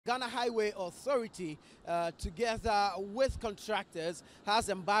Ghana Highway Authority, together with contractors, has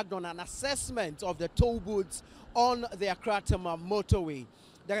embarked on an assessment of the toll booths on the Tema Motorway.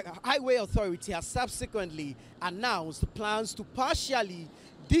 The Highway Authority has subsequently announced plans to partially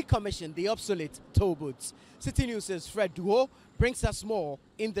decommission the obsolete toll booths. Citi News' Fred Duo brings us more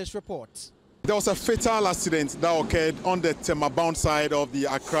in this report. There was a fatal accident that occurred on the Tema-bound side of the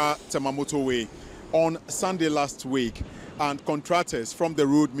Accra-Tema Motorway on Sunday last week, and contractors from the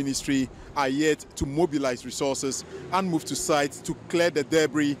road ministry are yet to mobilize resources and move to site to clear the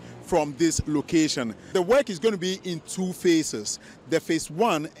debris from this location. The work is going to be in two phases. The phase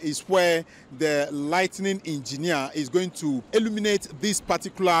one is where the lightning engineer is going to illuminate this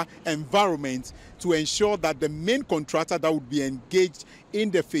particular environment to ensure that the main contractor that would be engaged in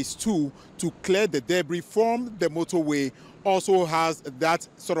the phase two to clear the debris from the motorway also has that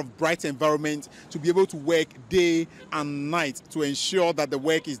sort of bright environment to be able to work day and night to ensure that the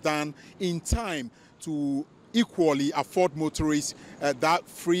work is done in time to equally afford motorists that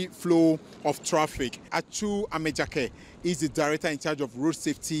free flow of traffic. Achu Amejake is the director in charge of road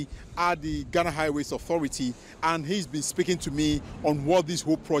safety at the Ghana Highways Authority, and he's been speaking to me on what this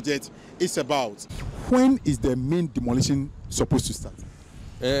whole project is about. When is the main demolition supposed to start?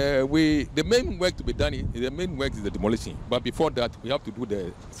 The main work to be done, the main work is the demolition. But before that, we have to do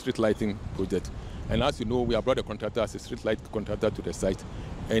the street lighting project. And as you know, we have brought a contractor as a street light contractor to the site,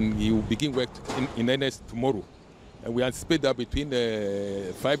 and he will begin work in earnest tomorrow. And we anticipate that between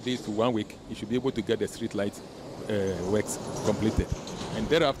 5 days to 1 week, he should be able to get the street light works completed. And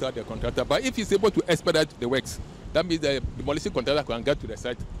thereafter, the contractor, but if he's able to expedite the works, that means the demolition contractor can get to the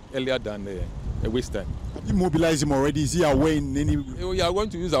site earlier than a waste time. Have you mobilized him already? Is he aware in any way? We are going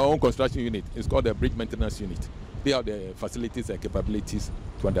to use our own construction unit. It's called the bridge maintenance unit. They have the facilities and capabilities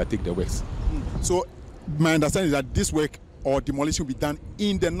to undertake the works. So my understanding is that this work or demolition will be done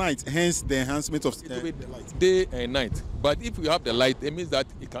in the night, hence the enhancement of the light. Day and night. But if you have the light, it means that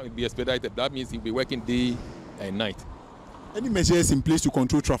it can be expedited. That means you'll be working day and night. Any measures in place to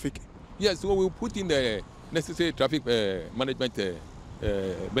control traffic? Yes, so we'll put in the necessary traffic management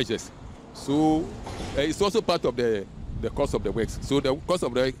measures. So it's also part of the cost of the works. So the cost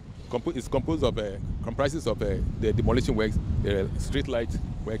of the is composed of comprises of the demolition works, the street light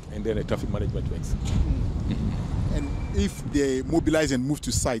work, and then the traffic management works. And if they mobilize and move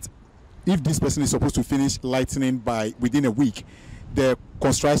to site, if this person is supposed to finish lightening by within a week, the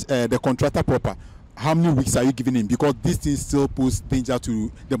contractor proper, how many weeks are you giving him? Because this thing still poses danger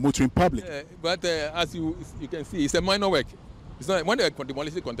to the motoring public. But as you can see, it's a minor work. It's not, when the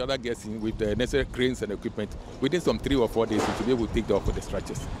demolition contractor gets in with the necessary cranes and equipment, within some 3 or 4 days, we should be able to take off the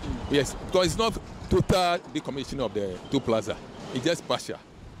structures. Yes, because it's not total decommissioning of the toll plaza. It's just partial.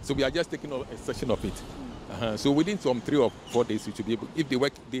 So we are just taking a section of it. So within some 3 or 4 days, we should be able, if they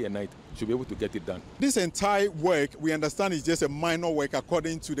work day and night, we should be able to get it done. This entire work, we understand, is just a minor work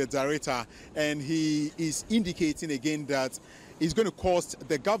according to the director, and he is indicating again that it's going to cost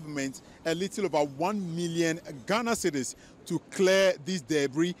the government a little over 1 million Ghana cedis to clear this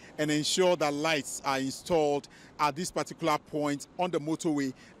debris and ensure that lights are installed at this particular point on the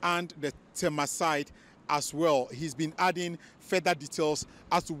motorway and the Tema side as well. He's been adding further details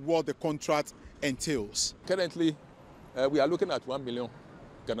as to what the contract entails. Currently, we are looking at 1 million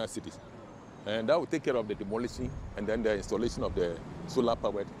Ghana cedis, and that will take care of the demolition and then the installation of the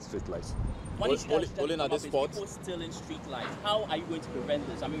solar-powered street lights. When at this spot, people stealing street lights, how are you going to prevent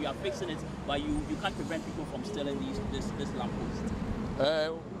this? I mean, you are fixing it, but you can't prevent people from stealing this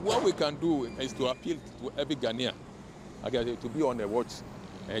lamppost. What we can do is to appeal to every Ghanaian to be on the watch.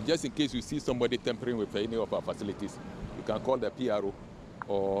 And just in case you see somebody tampering with any of our facilities, you can call the PRO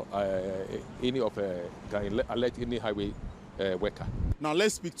or can alert any highway worker. Now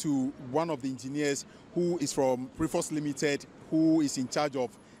let's speak to one of the engineers who is from Preforce Limited, who is in charge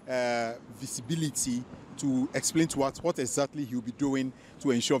of visibility, to explain to us what exactly he will be doing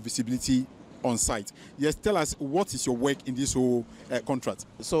to ensure visibility on site. Yes, tell us, what is your work in this whole contract?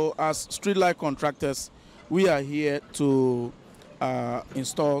 So as streetlight contractors, we are here to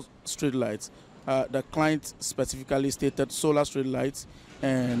install street lights. The client specifically stated solar street lights,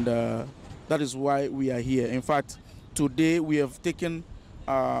 and that is why we are here. In fact, today we have taken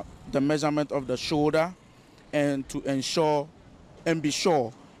the measurement of the shoulder and to ensure and be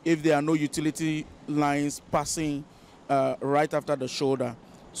sure if there are no utility lines passing right after the shoulder,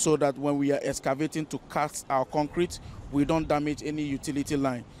 so that when we are excavating to cut our concrete, we don't damage any utility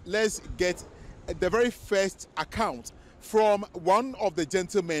line. Let's get the very first account from one of the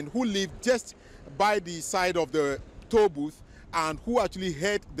gentlemen who lived just by the side of the toll booth and who actually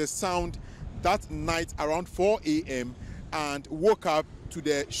heard the sound that night around 4 a.m. and woke up to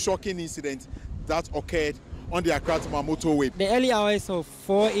the shocking incident that occurred on the Accra-Tema Motorway. The early hours of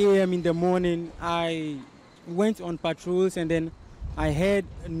 4 a.m. in the morning, I went on patrols and then I heard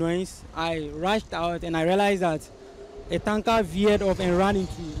noise. I rushed out and I realized that a tanker veered off and ran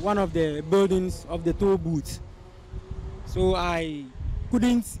into one of the buildings of the toll booth. So I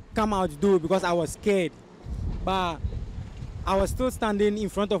couldn't come out though because I was scared. But I was still standing in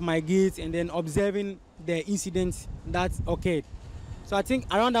front of my gate and then observing the incident that occurred. So I think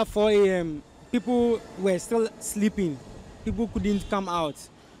around that 4 a.m., people were still sleeping. People couldn't come out.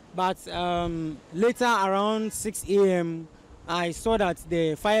 But later around 6 a.m., I saw that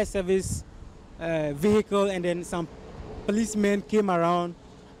the fire service vehicle and then some policemen came around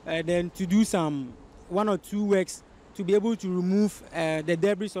then to do some 1 or 2 works to be able to remove the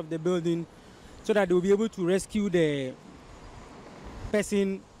debris of the building so that they will be able to rescue the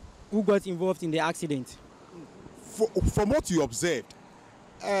person who got involved in the accident. From what you observed,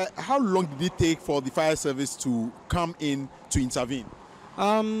 how long did it take for the fire service to come in to intervene?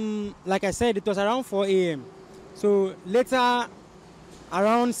 Like I said, it was around 4 a.m. So later,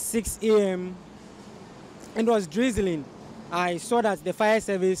 around 6 a.m., and it was drizzling. I saw that the fire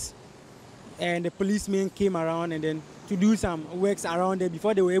service and the policemen came around and then to do some works around there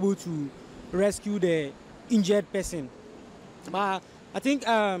before they were able to rescue the injured person. But I think,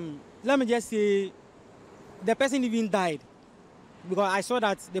 let me just say, the person even died because I saw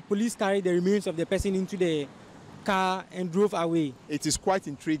that the police carried the remains of the person into the car and drove away. It is quite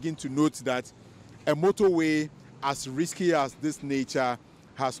intriguing to note that a motorway as risky as this nature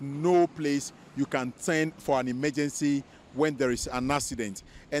has no place you can turn for an emergency when there is an accident,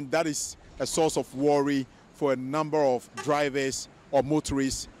 and that is a source of worry for a number of drivers or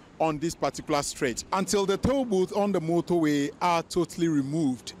motorists on this particular stretch. Until the toll booths on the motorway are totally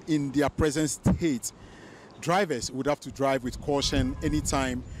removed in their present state, drivers would have to drive with caution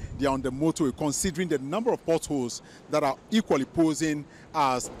anytime they are on the motorway, considering the number of potholes that are equally posing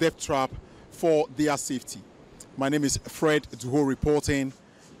as death trap for their safety. My name is Fred Duho reporting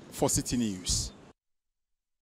for Citi News.